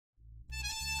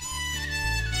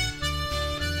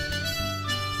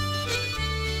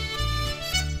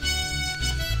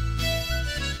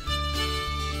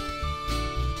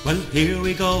Well, here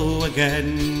we go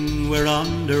again, we're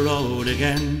on the road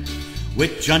again,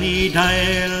 with Johnny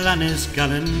Dial and his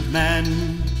gallant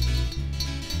men.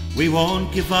 We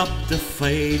won't give up the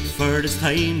fight, for this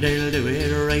time they'll do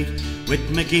it right, with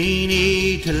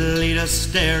McGeaney to lead us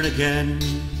there again.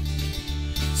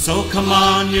 So come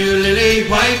on, you lily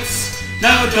whites,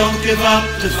 now don't give up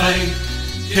the fight.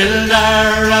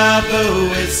 Kildare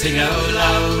Abu will sing out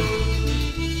loud.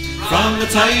 From the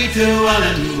tide to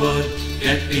Allenwood,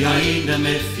 get behind them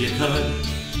if you could,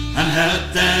 and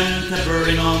help them to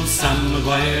bring on Sam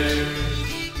Maguire.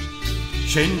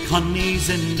 Shane Coney's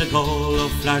in the goal,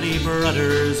 O'Flaherty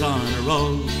brothers on a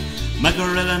roll,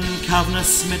 McGrill and Kavanagh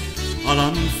Smith all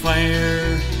on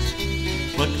fire.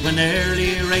 But when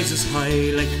early rises high,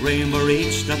 like rainbow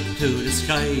reached up to the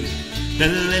sky, the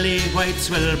lily whites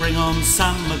will bring on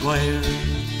Sam Maguire.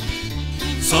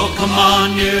 So come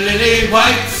on, you lily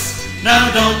whites, now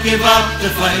don't give up the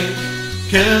fight.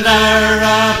 Kildare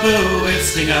Abu will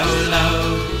sing out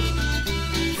loud.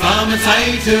 From the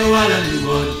tide to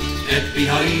Allenwood, get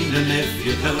behind them if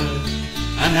you could,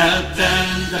 and help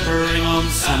them to bring on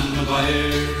Sam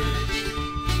Maguire.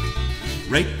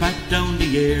 Right back down the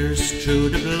years, through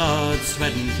the blood,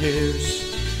 sweat and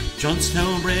tears,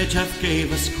 Johnstown Bridge have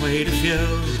gave us quite a few.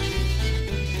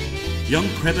 Young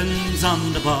Cribbins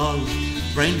on the ball,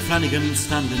 Brian Flanagan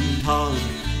standing tall,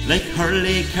 like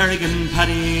Hurley, Kerrigan,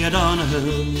 Paddy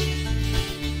O'Donoghue.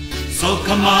 So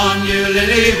come on, you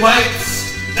lily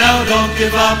whites, now don't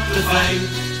give up the fight.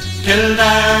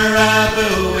 Kildare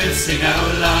Abu will sing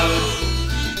out loud.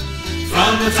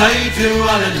 From the tide to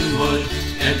Allenwood,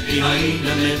 get behind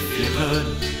them if you could,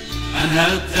 and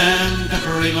help them to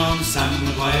bring on Sam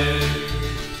Maguire.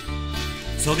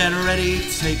 So get ready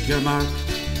to take your mark,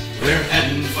 we're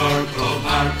heading for Croke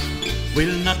Park.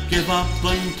 We'll not give up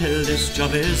until this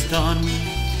job is done.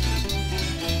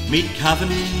 Meet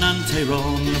Cavan and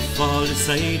Tyrone have all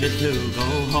decided to go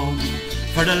home,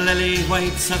 for the lily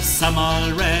whites have some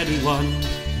already won.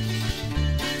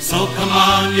 So come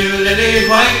on, you lily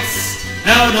whites,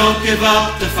 now don't give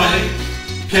up the fight.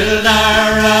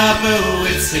 Kildare Abu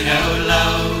will sing out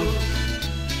loud.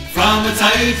 From the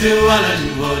tide to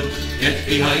Allenwood, get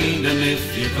behind them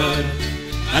if you could,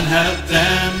 and help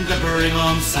them to bring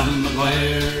on Sam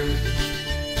Maguire.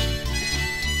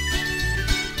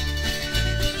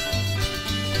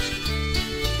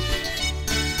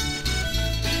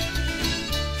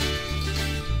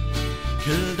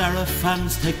 Kildare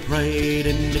fans take pride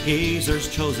in the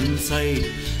Geezer's chosen side,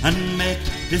 and make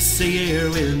this a year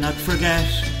we'll not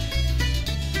forget.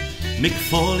 Mick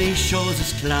Foley shows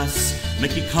his class,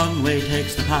 Mickey Conway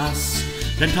takes the pass,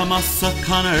 then Thomas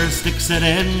O'Connor sticks it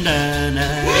in the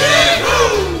net.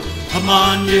 Come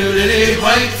on, you lily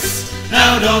whites,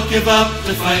 now don't give up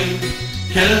the fight.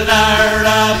 Kildare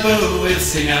Abu will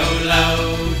sing out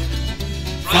loud.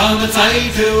 From the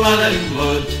tide to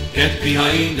Allenwood, get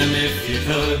behind them if you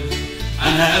could,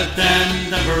 and help them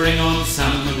to bring on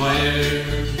Sam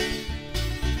Maguire.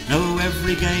 Now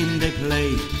every game they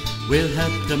play, we'll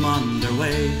help them on their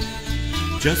way,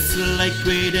 just like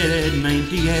we did in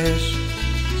 '98.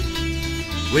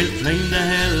 We'll climb the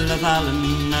hill of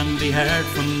Allen and be heard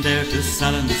from there to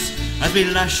Sallins, as we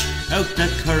lash out the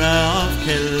Curragh of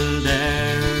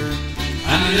Kildare.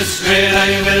 And the straight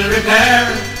I will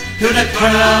repair to the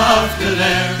Curragh of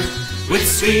Kildare, with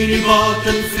Sweeney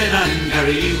Bolton, Flynn and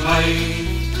Gary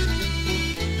White.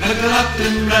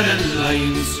 McLaughlin, Brennan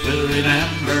Lyons will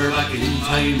remember back in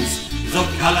times, so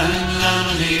Callan and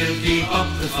O'Neill keep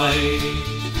up the fight.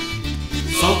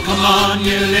 So come on,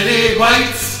 you lily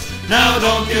whites, now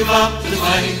don't give up the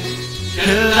fight.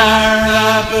 Kildare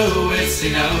Abu will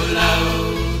sing out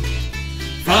loud.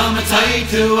 From the tide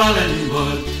to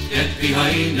Allenwood, get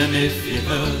behind them if you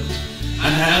could,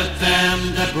 and help them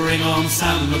to bring on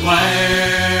Sam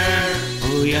Maguire.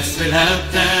 Oh yes, we'll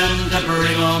help them to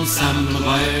bring on Sam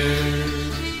Maguire.